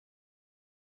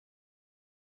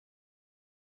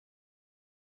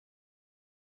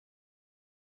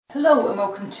Hello and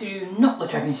welcome to Not the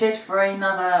Dragon Shed for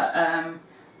another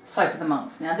soap of the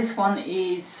month. Now this one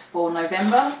is for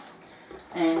November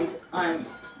and I'm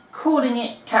calling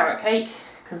it Carrot Cake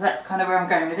because that's kind of where I'm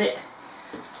going with it.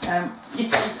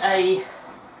 This is a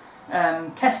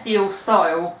Castile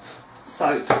style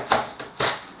soap.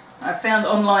 I found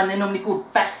online they're normally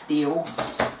called Bastiel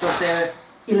because they're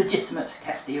illegitimate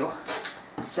Castile.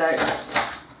 So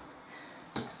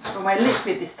for my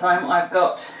liquid this time I've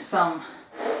got some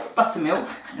buttermilk,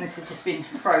 and this has just been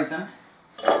frozen,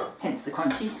 hence the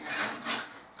crunchy.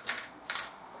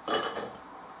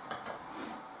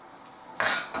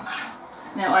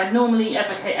 Now I normally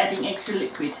advocate adding extra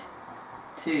liquid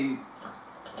to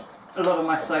a lot of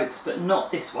my soaps, but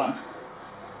not this one.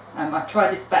 I've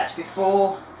tried this batch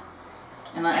before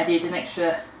and I added an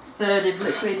extra third of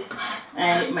liquid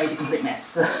and it made a complete mess.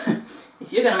 So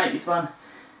if you're going to make this one,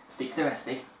 stick to the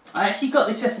recipe. I actually got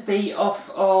this recipe off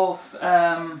of,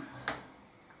 I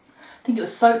think it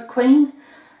was Soap Queen.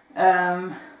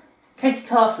 Katie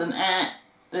Carson at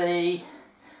the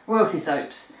Royalty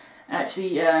Soaps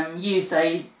actually used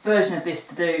a version of this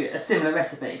to do a similar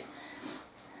recipe.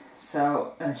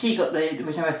 So she got the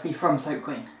original recipe from Soap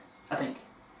Queen, I think.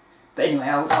 But anyway,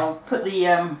 I'll put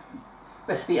the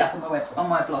recipe up on on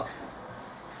my blog.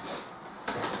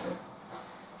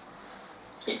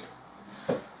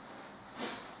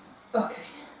 Okay,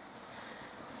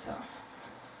 so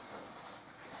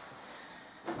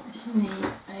I just need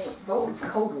a bowl of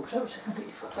cold water, which I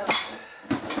completely forgot about.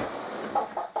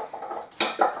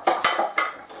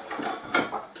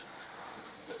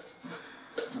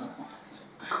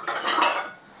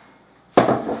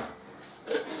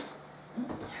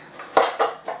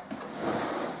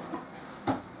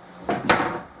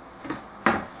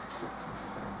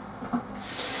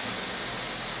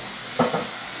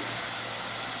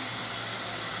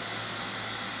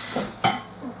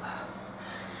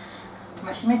 I'm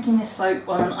actually making this soap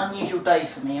on an unusual day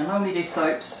for me. I normally do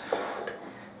soaps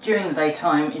during the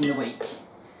daytime in the week,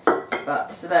 but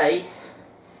today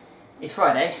is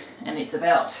Friday and it's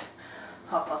about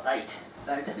 8:30,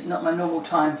 so definitely not my normal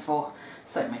time for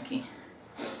soap making.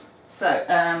 So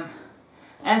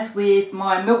as with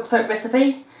my milk soap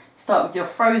recipe, start with your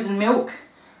frozen milk.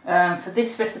 For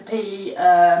this recipe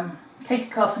Katie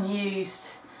Carson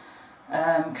used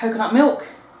coconut milk.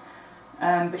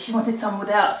 But she wanted some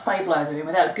without stabiliser in,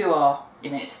 without guar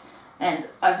in it, and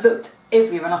I've looked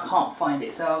everywhere and I can't find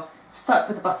it, so I've stuck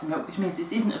with the buttermilk, which means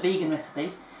this isn't a vegan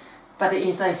recipe, but it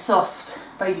is a soft,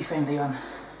 baby friendly one.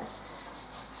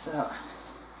 So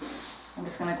I'm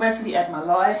just going to gradually add my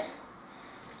lye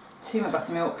to my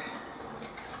buttermilk.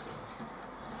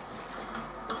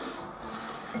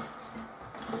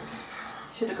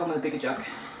 Should have gone with a bigger jug,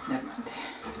 never mind.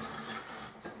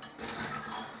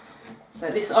 So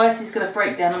this ice is going to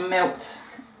break down and melt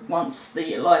once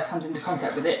the lye comes into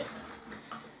contact with it.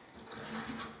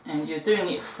 And you're doing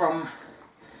it from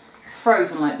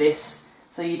frozen like this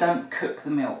so you don't cook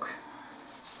the milk.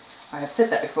 I have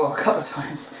said that before a couple of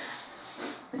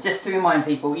times. But just to remind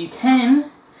people, you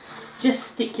can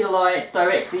just stick your lye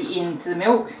directly into the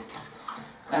milk.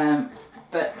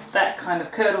 But that kind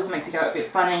of curdles and makes it go a bit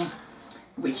funny,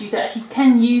 which you actually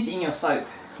can use in your soap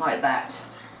like that.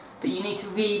 But you need to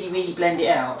really blend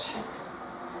it out.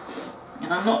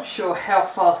 And I'm not sure how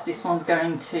fast this one's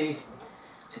going to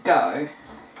go,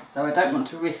 so I don't want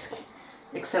to risk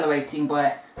accelerating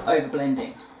by over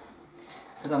blending,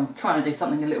 because I'm trying to do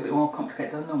something a little bit more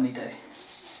complicated than I normally do.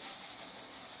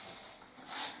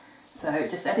 So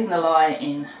just adding the lye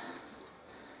in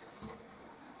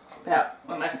about,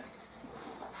 I don't know,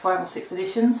 5 or 6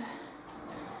 additions,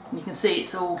 and you can see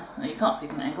it's all, you can't see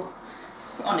from an angle,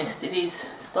 but honest, it is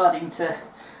starting to,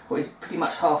 well, it's pretty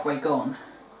much halfway gone,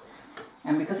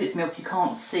 and because it's milk you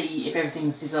can't see if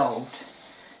everything's dissolved,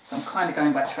 so I'm kind of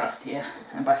going by trust here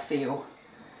and by feel.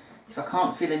 If I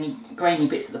can't feel any grainy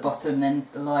bits at the bottom, then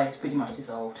the lye is pretty much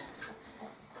dissolved,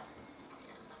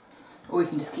 or you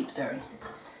can just keep stirring.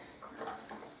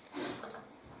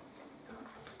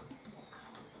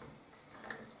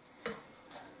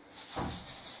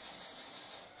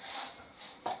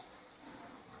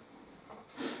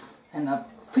 And I've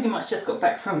pretty much just got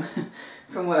back from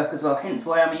work as well, hence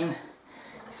why I'm in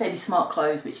fairly smart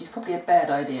clothes, which is probably a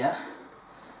bad idea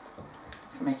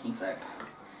for making soap.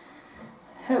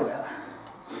 Oh well.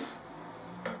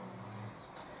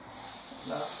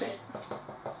 Last bit.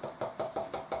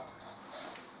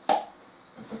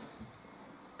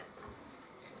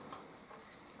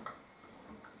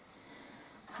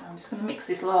 So I'm just going to mix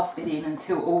this last bit in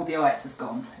until all the ice has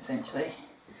gone, essentially.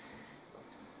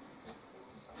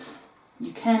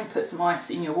 You can put some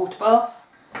ice in your water bath,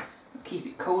 keep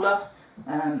it cooler.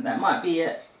 That might be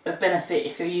a benefit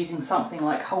if you're using something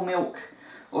like whole milk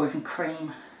or even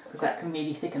cream, because that can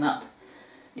really thicken up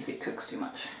if it cooks too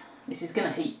much. This is going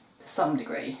to heat to some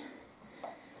degree,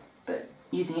 but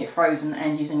using it frozen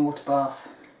and using a water bath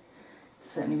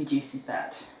certainly reduces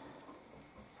that.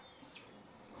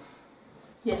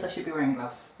 Yes, I should be wearing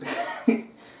gloves and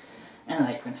an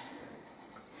apron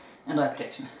and eye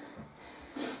protection,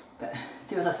 but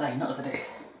do as I say, not as I do.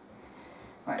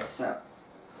 Right, so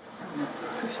I'm going to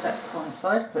push that to one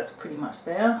side because that's pretty much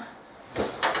there.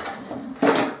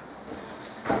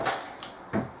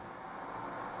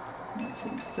 And it's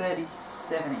in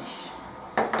 37ish.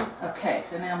 Okay,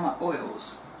 so now my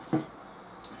oils.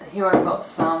 So here I've got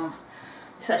some,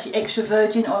 it's actually extra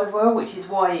virgin olive oil, which is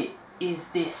why it is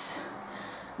this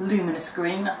luminous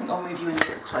green. I think I'll move you in a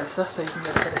little closer so you can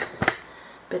get a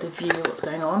better view of what's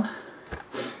going on.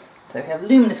 So we have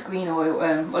luminous green oil,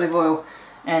 olive oil,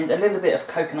 and a little bit of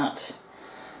coconut.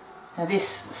 Now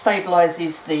this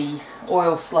stabilises the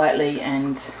oil slightly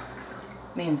and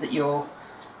means that your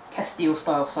Castile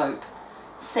style soap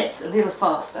sets a little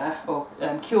faster, or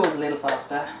cures a little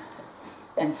faster,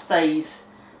 and stays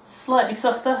slightly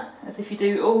softer. As if you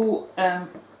do all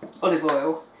olive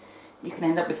oil, you can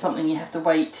end up with something you have to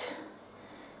wait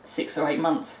 6 or 8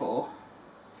 months for.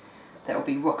 That will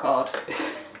be rock hard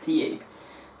to use.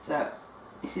 So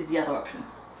this is the other option.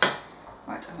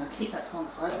 Right, I'm going to keep that to one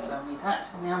side because I'll need that.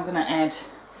 And now I'm going to add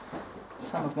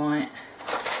some of my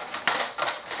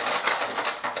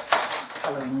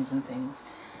colourings and things.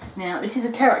 Now this is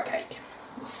a carrot cake,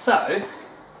 so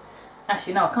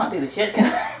actually no, I can't do this yet.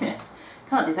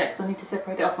 Can't do that because I need to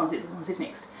separate it off once it's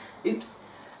mixed. Oops.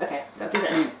 Okay, so I'll do that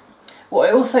in a minute. What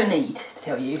I also need to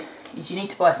tell you is you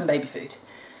need to buy some baby food.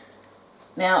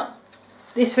 Now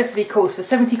this recipe calls for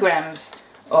 70 grams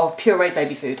of pureed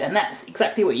baby food, and that's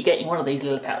exactly what you get in one of these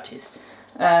little pouches.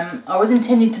 I was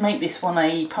intending to make this one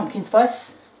a pumpkin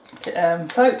spice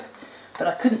soap, but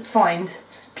I couldn't find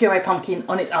puree pumpkin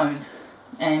on its own,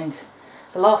 and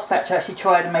the last batch I actually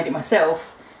tried and made it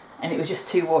myself, and it was just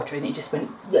too watery and it just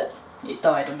went, bleh, it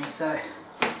died on me. So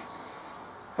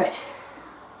right,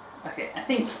 okay, I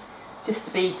think just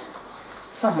to be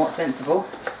somewhat sensible,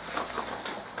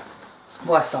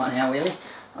 why start now really,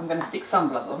 I'm going to stick some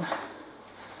gloves on,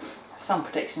 some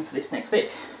protection for this next bit.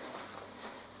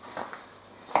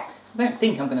 I don't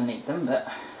think I'm going to need them, but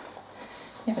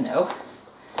you never know.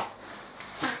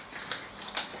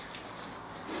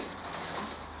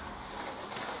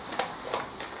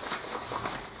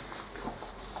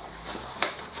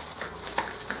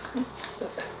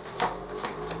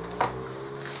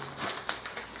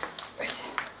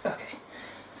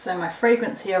 So my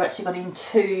fragrance here I've actually got in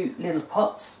 2 little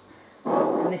pots,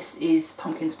 and this is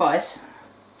pumpkin spice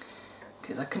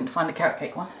because I couldn't find a carrot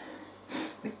cake one.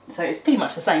 So it's pretty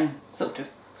much the same sort of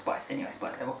spice anyway,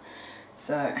 spice level.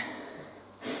 So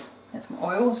that's my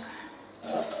oils.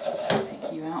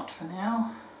 Take you out for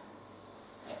now.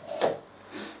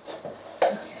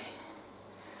 Okay.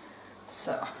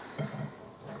 So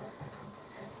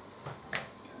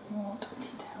what tea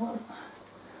towel.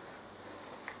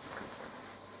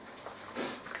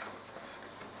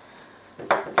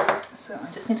 So I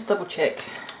just need to double check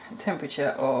the temperature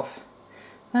of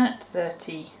that,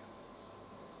 30-ish,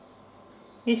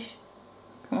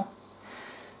 come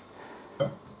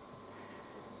on.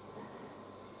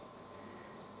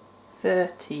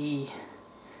 30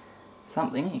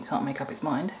 something, you can't make up its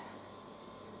mind.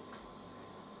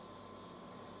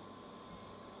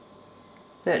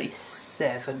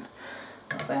 37,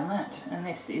 I'll say on that, and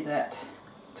this is at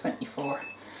 24.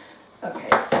 Okay,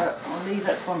 so I'll leave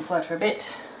that to one side for a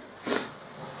bit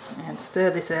and stir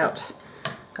this out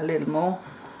a little more.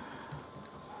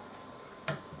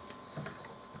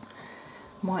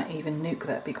 Might even nuke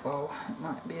that big bowl, it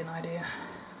might be an idea.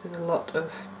 There's a lot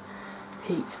of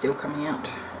heat still coming out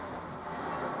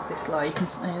this low. You can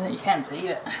see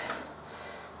it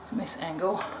from this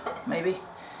angle, maybe.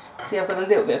 See, I've got a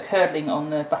little bit of curdling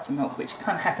on the buttermilk, which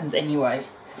kind of happens anyway.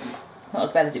 Not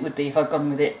as bad as it would be if I'd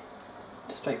gone with it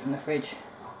straight from the fridge.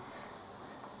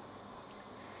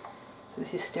 So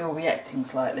this is still reacting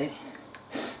slightly.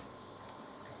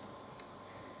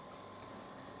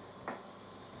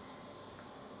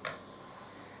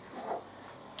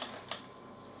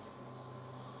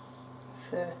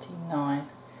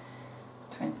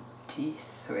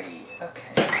 $39.23.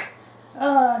 Okay.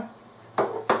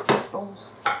 Balls.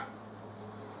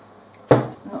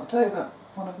 Just knocked over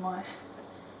one of my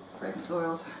fragrance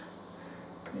oils.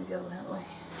 Move the other one out of the way.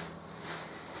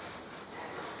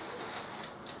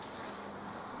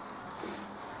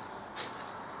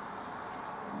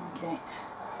 Okay,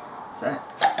 so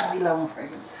to be low on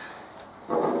fragrance.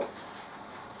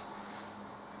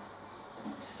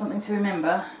 It's something to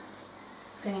remember.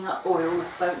 Cleaning up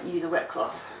oils, don't use a wet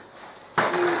cloth.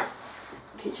 Use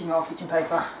kitchen roll, kitchen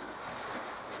paper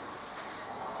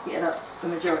to get up the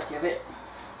majority of it.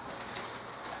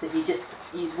 So if you just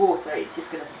use water, it's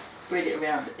just going to spread it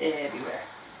around everywhere.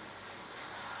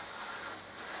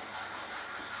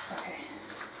 Okay.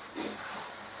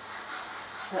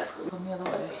 So that's gone the other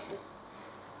way.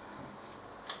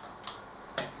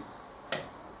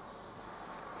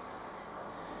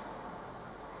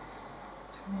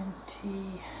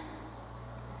 $26,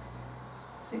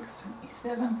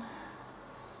 $27,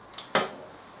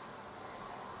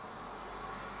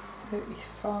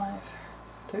 $35,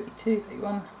 $32,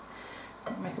 $31.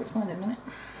 I'll make up its mind in a minute.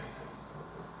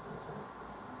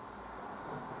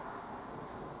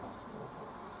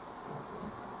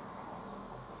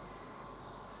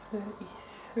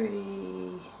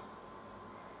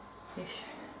 $33-ish.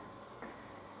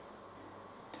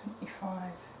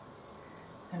 25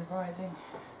 and rising.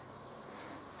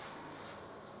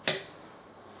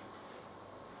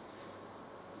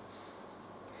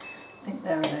 I think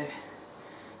that'll do.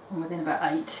 I'm within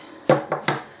about 8. I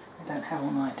don't have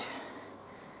all night,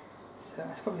 so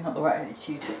that's probably not the right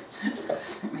attitude.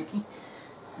 Maybe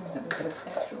a little bit of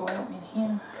extra oil in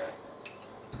here.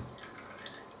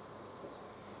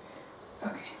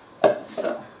 Okay,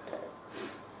 so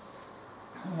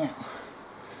now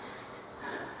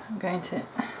I'm going to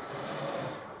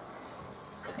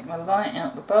take my light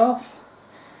out the bath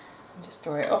and just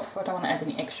dry it off. I don't want to add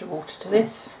any extra water to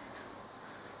this.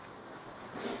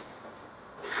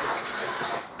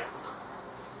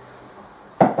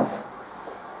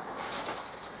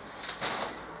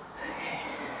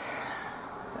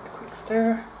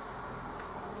 Stir.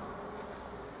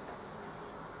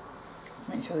 Just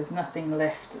make sure there's nothing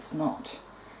left that's not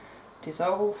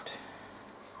dissolved.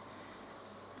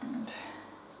 And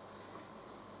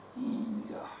in we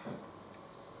go.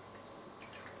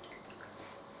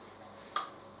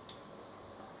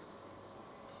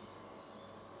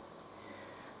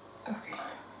 Okay.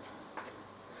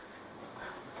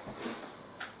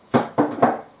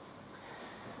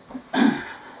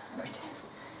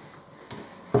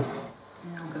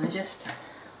 Just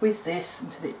whiz this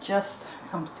until it just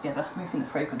comes together, moving the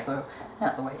fragrance oil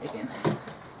out the way again.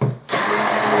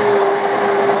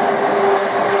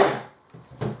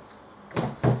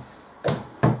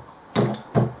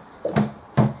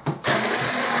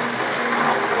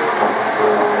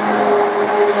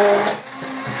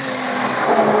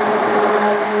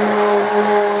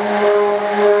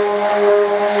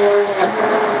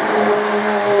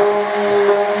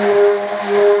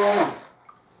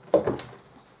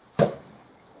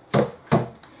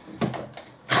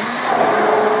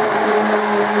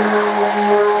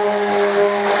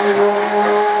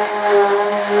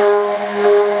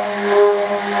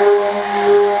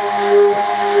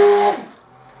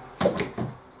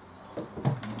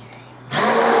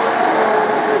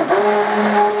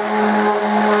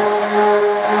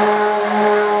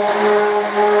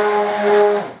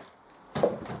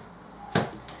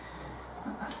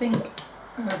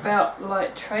 About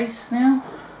light trace now,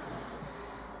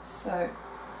 so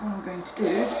what I'm going to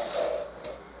do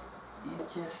is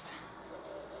just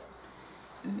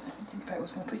I didn't think about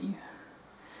was going to put you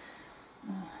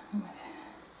I'm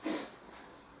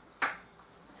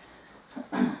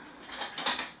going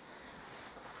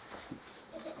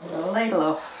to ladle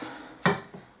off a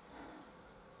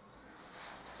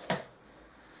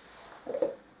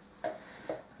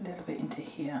little bit into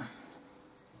here.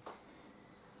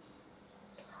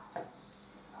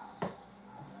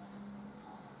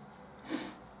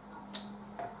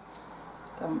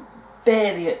 I'm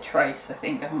barely at trace, I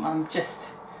think. I'm just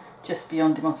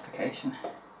beyond emulsification.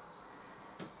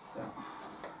 So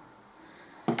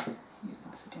you can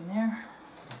sit in there.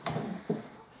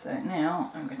 So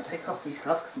now I'm going to take off these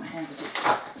gloves because my hands are just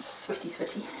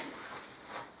sweaty.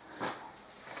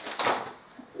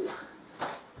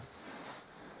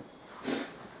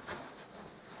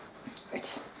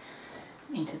 Right.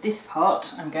 Into this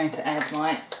part I'm going to add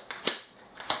my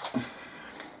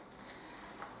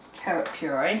carrot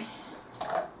puree.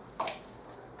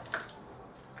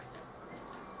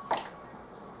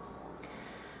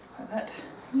 Like that.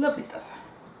 Lovely stuff.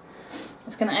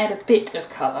 It's going to add a bit of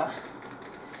colour,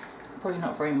 probably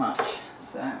not very much.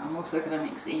 So I'm also going to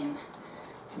mix in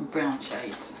some brown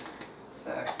shades.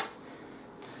 So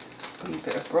a wee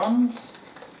bit of bronze.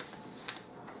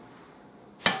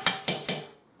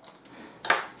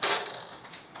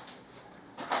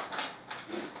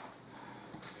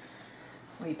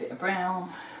 Wee bit of brown,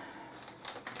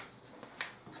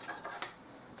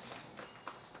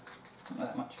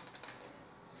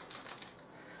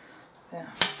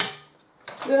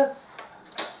 sugar.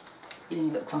 Getting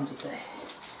a little clumsy there.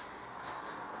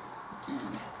 And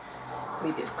a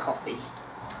wee bit of coffee.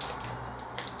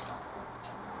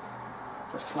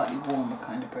 It's a slightly warmer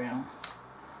kind of brown.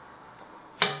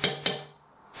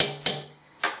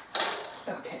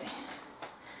 Okay.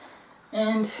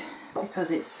 And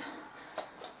because it's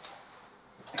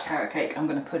a carrot cake, I'm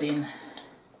going to put in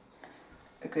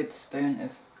a good spoon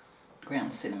of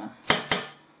ground cinnamon.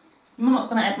 I'm not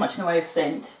going to add much in the way of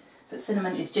scent, but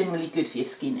cinnamon is generally good for your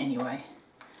skin anyway.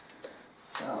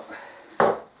 So,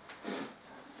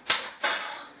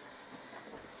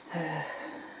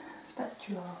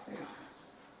 spatula,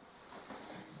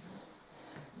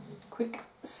 quick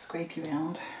scrapey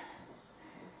round.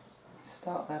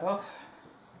 Start that off.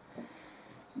 You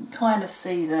can kind of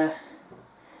see the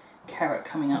carrot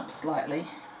coming up slightly.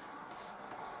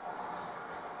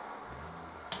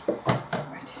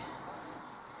 Right.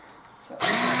 So.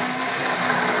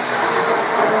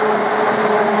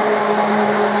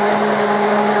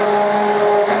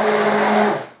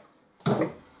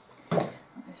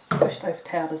 Just push those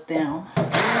powders down.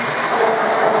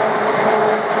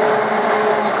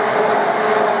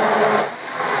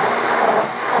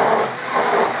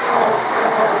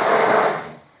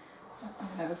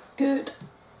 Good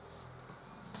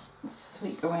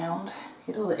sweep around,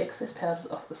 get all the excess powders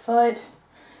off the side.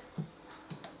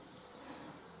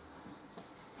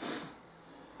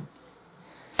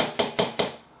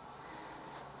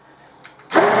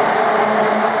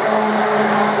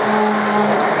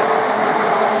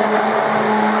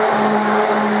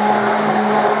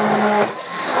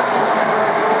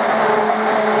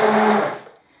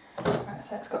 Right,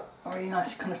 so it's got a really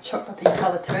nice kind of chocolatey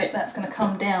colour to it. That's going to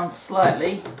come down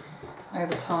slightly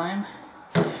over time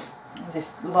as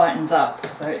this lightens up,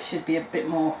 so it should be a bit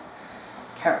more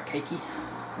carrot cakey.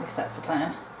 At least that's the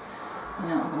plan.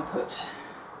 Now I'm going to put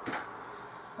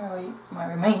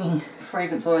my remaining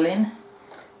fragrance oil in.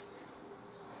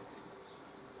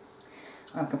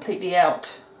 I'm completely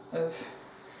out of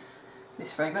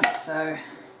this fragrance, so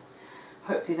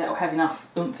hopefully that will have enough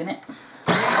oomph in it.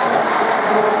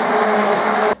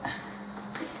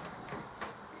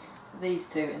 These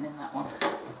two and then that one.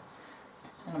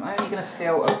 And I'm only going to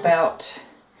fill about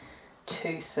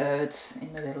 2/3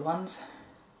 in the little ones.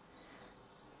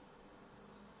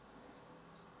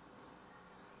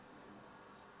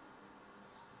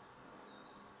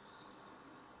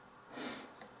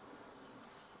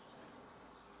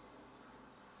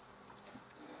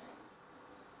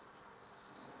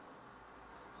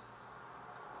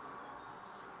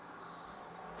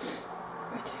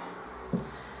 Right.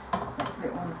 So that's the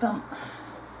little one's done.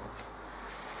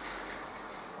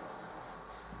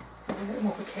 A little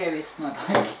more precarious than I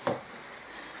like.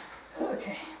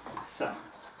 Okay, so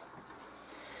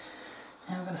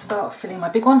now I'm going to start filling my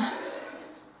big one. I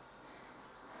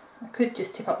could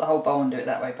just tip up the whole bowl and do it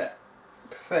that way, but I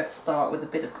prefer to start with a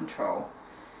bit of control.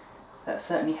 That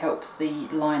certainly helps the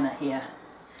liner here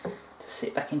to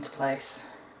sit back into place.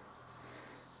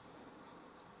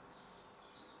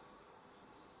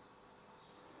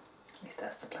 At least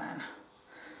that's the plan.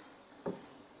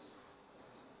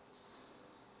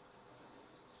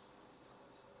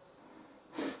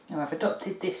 Now I've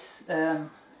adopted this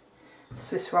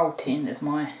Swiss roll tin as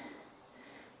my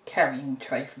carrying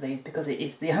tray for these because it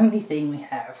is the only thing we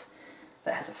have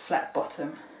that has a flat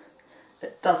bottom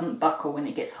that doesn't buckle when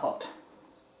it gets hot.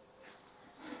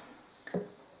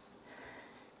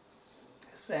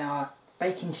 Because our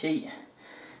baking sheet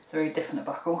is a very definite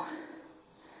buckle,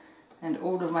 and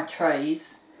all of my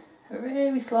trays are a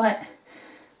very slight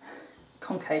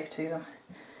concave to them.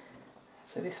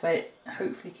 So this way it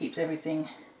hopefully keeps everything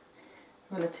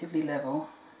relatively level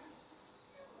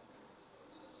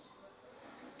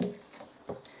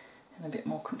and a bit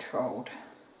more controlled.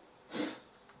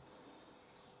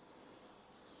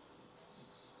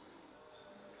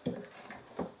 Okay,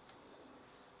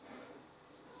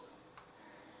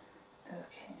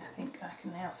 I think I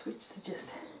can now switch to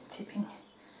just tipping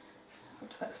up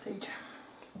to that stage.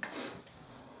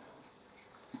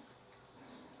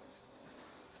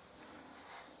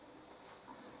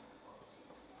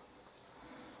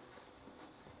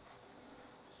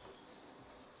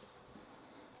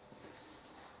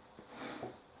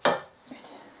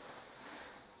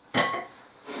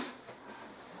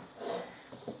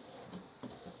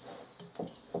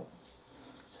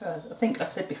 So as I think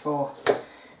I've said before,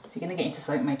 if you're going to get into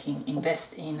soap making,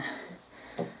 invest in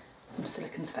some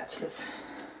silicone spatulas.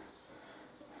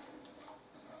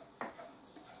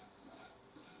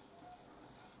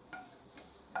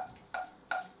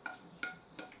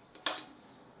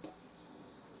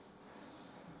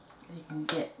 You can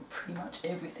get pretty much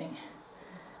everything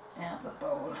out the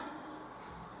bowl.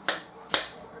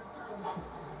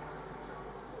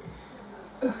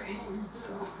 Okay,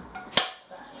 so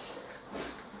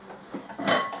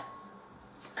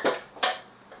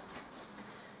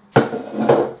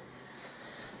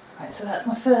right, so that's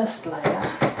my first layer.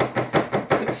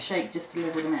 Quick shake just to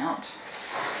level them out.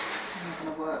 I'm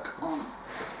going to work on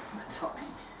the topping.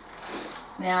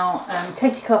 Now,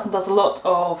 Katie Carson does a lot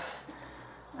of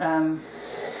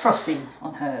frosting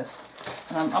on hers.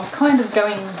 And I'm kind of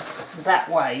going that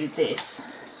way with this.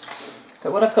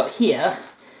 But what I've got here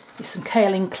is some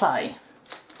kaolin clay.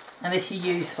 And this you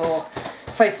use for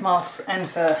face masks and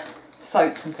for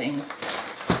soaps and things.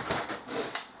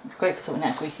 It's great for sorting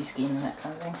out greasy skin and that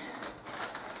kind of thing.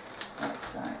 Right,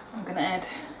 so I'm going to add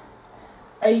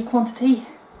a quantity,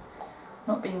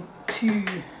 not being too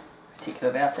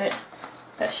particular about it.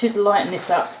 That should lighten this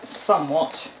up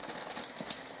somewhat.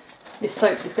 This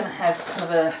soap is going to have kind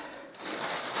of a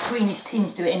greenish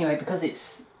tinge to it anyway because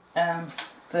it's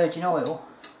virgin oil.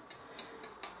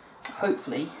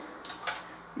 Hopefully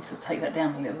this will take that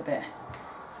down a little bit.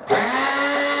 So.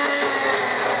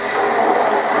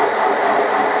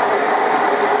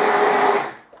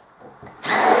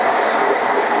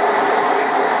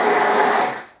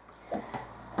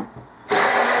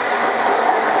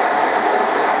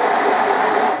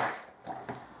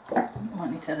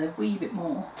 Might need to add a wee bit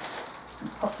more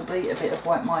and possibly a bit of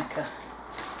white mica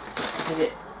just to give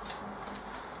it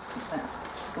that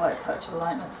slight touch of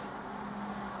lightness.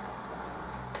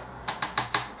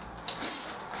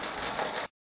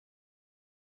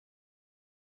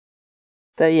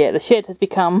 So yeah, the shed has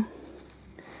become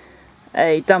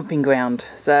a dumping ground.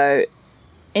 So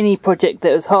any project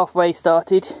that was halfway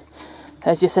started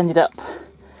has just ended up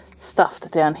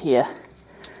stuffed down here.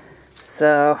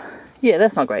 So yeah,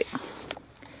 that's not great.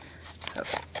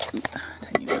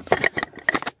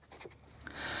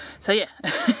 So yeah,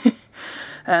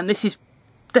 this is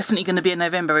definitely going to be a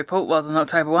November report rather than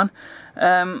October one.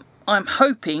 I'm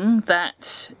hoping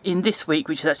that in this week,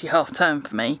 which is actually half term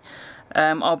for me,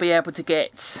 I'll be able to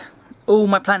get all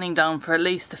my planning done for at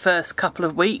least the first couple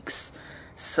of weeks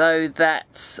so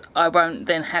that I won't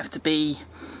then have to be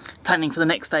planning for the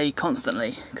next day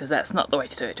constantly, because that's not the way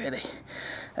to do it really.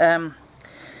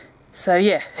 So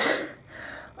yeah,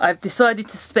 I've decided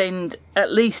to spend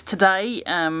at least today,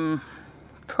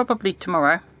 probably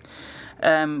tomorrow,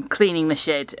 cleaning the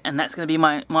shed, and that's going to be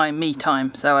my me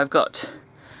time. So I've got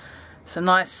some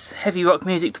nice heavy rock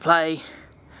music to play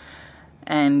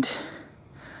and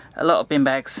a lot of bin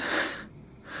bags,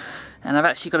 and I've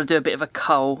actually got to do a bit of a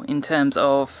cull in terms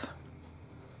of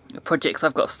the projects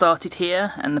I've got started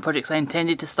here and the projects I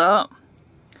intended to start.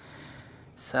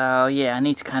 So yeah, I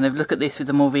need to kind of look at this with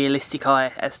a more realistic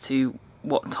eye as to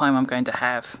what time I'm going to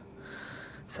have.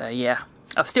 So yeah,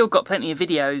 I've still got plenty of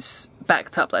videos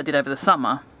backed up that I did over the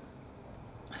summer,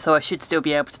 so I should still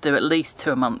be able to do at least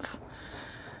 2 a month.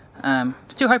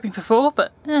 Still hoping for 4,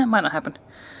 but it might not happen.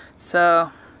 So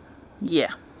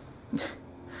yeah,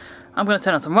 I'm going to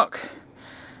turn on some rock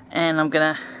and I'm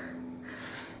going to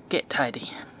get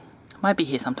tidy. Might be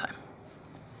here sometime.